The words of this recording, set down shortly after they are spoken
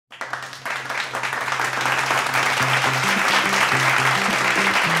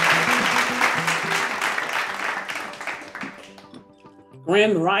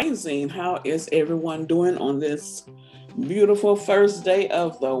Grand Rising, how is everyone doing on this beautiful first day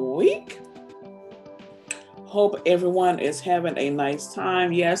of the week? Hope everyone is having a nice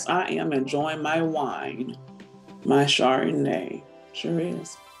time. Yes, I am enjoying my wine, my Chardonnay. Sure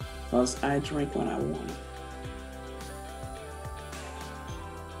is, because I drink when I want it.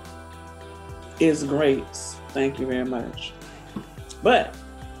 It's great. Thank you very much. But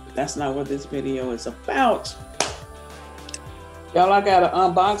that's not what this video is about. Y'all, I got an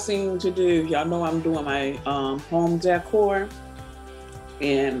unboxing to do. Y'all know I'm doing my home decor.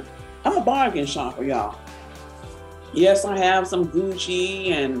 And I'm a bargain shopper, y'all. Yes, I have some Gucci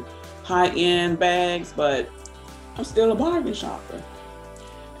and high-end bags, but I'm still a bargain shopper.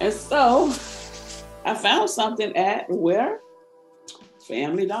 And so I found something at where?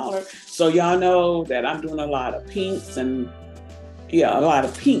 Family Dollar. So y'all know that I'm doing a lot of pinks and a lot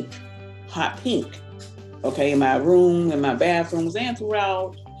of pink, hot pink. Okay, in my room, in my bathrooms, and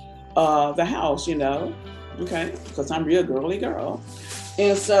throughout the house, okay, because I'm a real girly girl.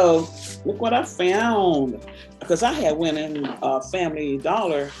 And so look what I found, because I had went in Family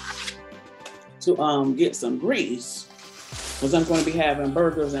Dollar to get some grease, because I'm going to be having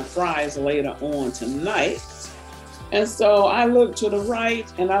burgers and fries later on tonight. And so I looked to the right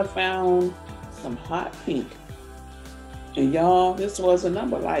and I found some hot pink. And y'all, this was a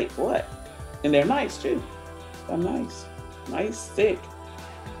number like what? And they're nice too. They're nice, thick.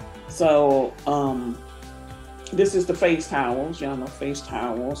 So this is the face towels. Y'all know face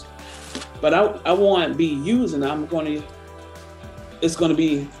towels. But I won't be using them. It's going to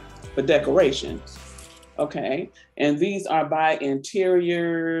be for decoration. Okay. And these are by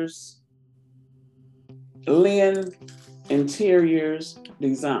Interiors, Lynn Interiors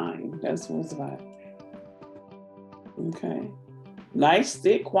Design. That's what it's about. Okay. Nice,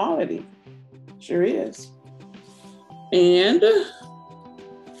 thick quality. Sure is. And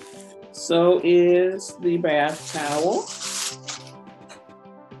so is the bath towel.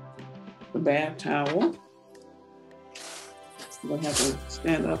 The bath towel. I'm gonna have to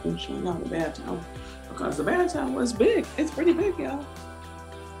stand up and show y'all the bath towel, because the bath towel is big. It's pretty big, y'all.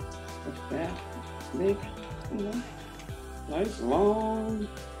 The bath, big, nice, long.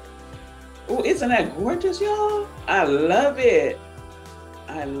 Oh, isn't that gorgeous, y'all? I love it.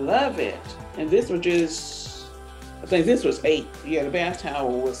 I love it. And this was just, I think this was 8. Yeah, the bath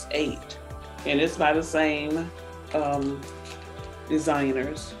towel was 8. And it's by the same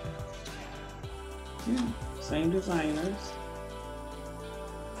designers. Yeah, same designers.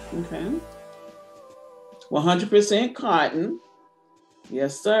 Okay. 100% cotton.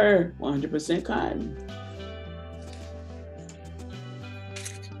 Yes, sir. 100% cotton.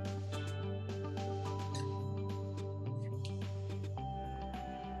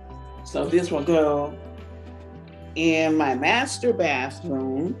 So this will go in my master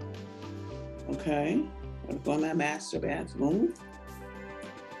bathroom. Okay, it'll go in my master bathroom.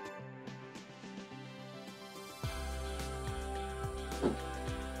 So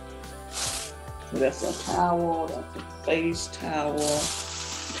that's a towel, that's a face towel,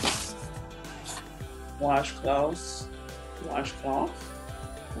 washcloth.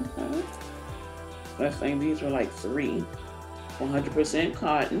 Okay. I think these were like 3. 100%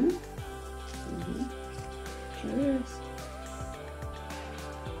 cotton. Sure is.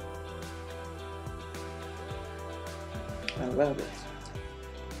 I love it.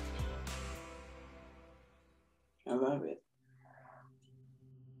 I love it.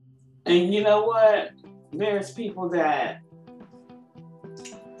 And you know what? There's people that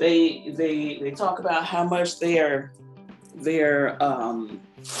they talk about how much their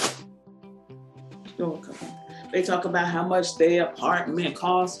they talk about how much their apartment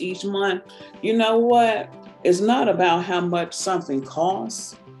costs each month. You know what? It's not about how much something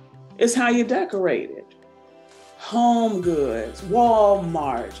costs. It's how you decorate it. Home Goods,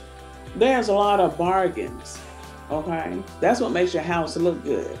 Walmart. There's a lot of bargains, okay? That's what makes your house look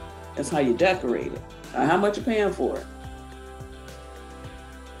good. That's how you decorate it. How much you're paying for it.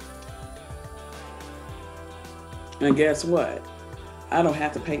 And guess what? I don't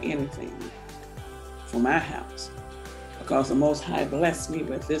have to pay anything for my house, because the Most High blessed me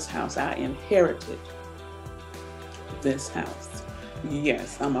with this house. I inherited this house.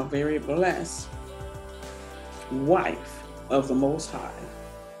 Yes, I'm a very blessed wife of the Most High.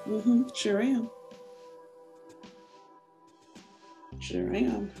 Sure am. Sure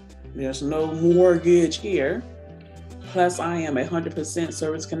am. There's no mortgage here. Plus, I am 100%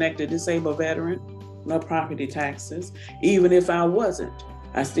 service-connected disabled veteran. No property taxes. Even if I wasn't,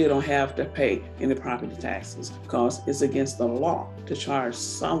 I still don't have to pay any property taxes because it's against the law to charge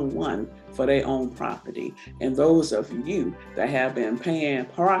someone for their own property. And those of you that have been paying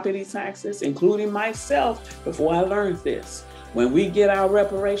property taxes, including myself, before I learned this, when we get our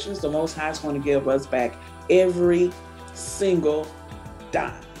reparations, the Most High is going to give us back every single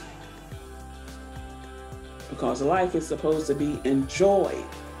dime. Because life is supposed to be enjoyed.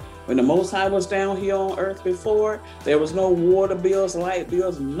 When the Most High was down here on earth before, there was no water bills, light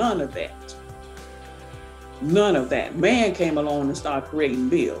bills, none of that. None of that. Man came along and started creating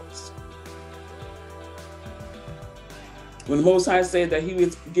bills. When the Most High said that he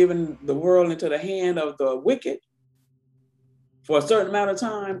was giving the world into the hand of the wicked for a certain amount of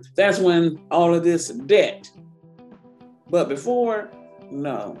time, that's when all of this debt. But before,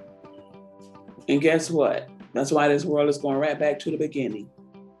 no. And guess what? That's why this world is going right back to the beginning.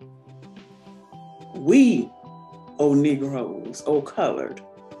 We, oh Negroes, oh colored,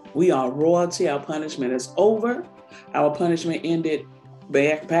 we are royalty. Our punishment is over. Our punishment ended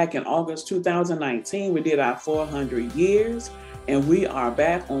back in August 2019. We did our 400 years, and we are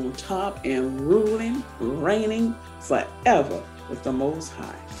back on top and ruling, reigning forever with the Most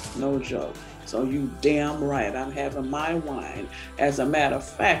High. No joke. So you damn right, I'm having my wine. As a matter of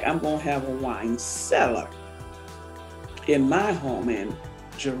fact, I'm going to have a wine cellar in my home in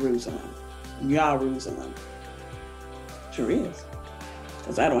Jerusalem. Sure is.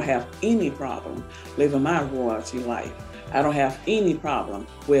 Because I don't have any problem living my royalty life. I don't have any problem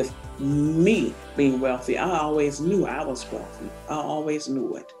with me being wealthy. I always knew I was wealthy. I always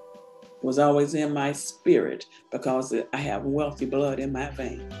knew it. It was always in my spirit because I have wealthy blood in my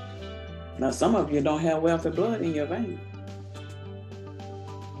vein. Now, some of you don't have wealthy blood in your vein.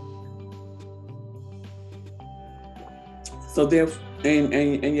 So therefore,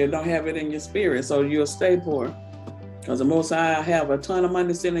 and you don't have it in your spirit, so you'll stay poor. Because the Most High have a ton of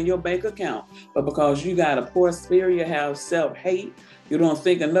money sitting in your bank account, but because you got a poor spirit, you have self-hate, you don't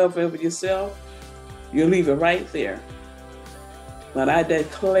think enough of yourself, you leave it right there. But I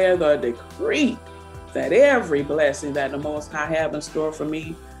declare the decree that every blessing that the Most High have in store for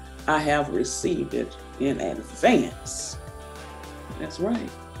me, I have received it in advance. That's right.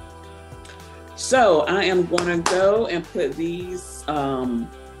 So I am going to go and put these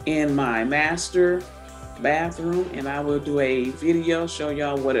in my master bathroom, and I will do a video show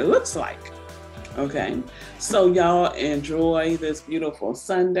y'all what it looks like. Okay, so y'all enjoy this beautiful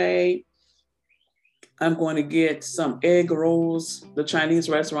Sunday. I'm going to get some egg rolls. The Chinese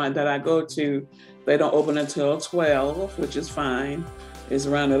restaurant that I go to, they don't open until 12, which is fine. It's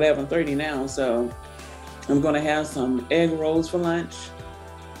around 11:30 now, so I'm going to have some egg rolls for lunch.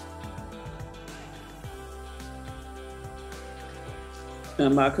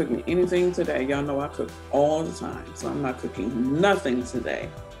 I'm not cooking anything today. Y'all know I cook all the time, so I'm not cooking nothing today.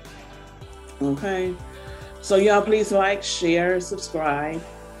 Okay, so y'all please like, share, subscribe,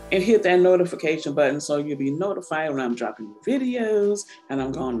 and hit that notification button so you'll be notified when I'm dropping videos. And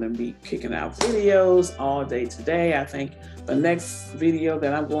I'm going to be kicking out videos all day today. I think the next video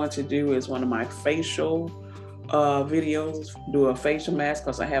that I'm going to do is one of my facial videos, do a facial mask,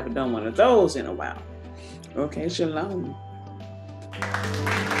 because I haven't done one of those in a while. Okay, shalom.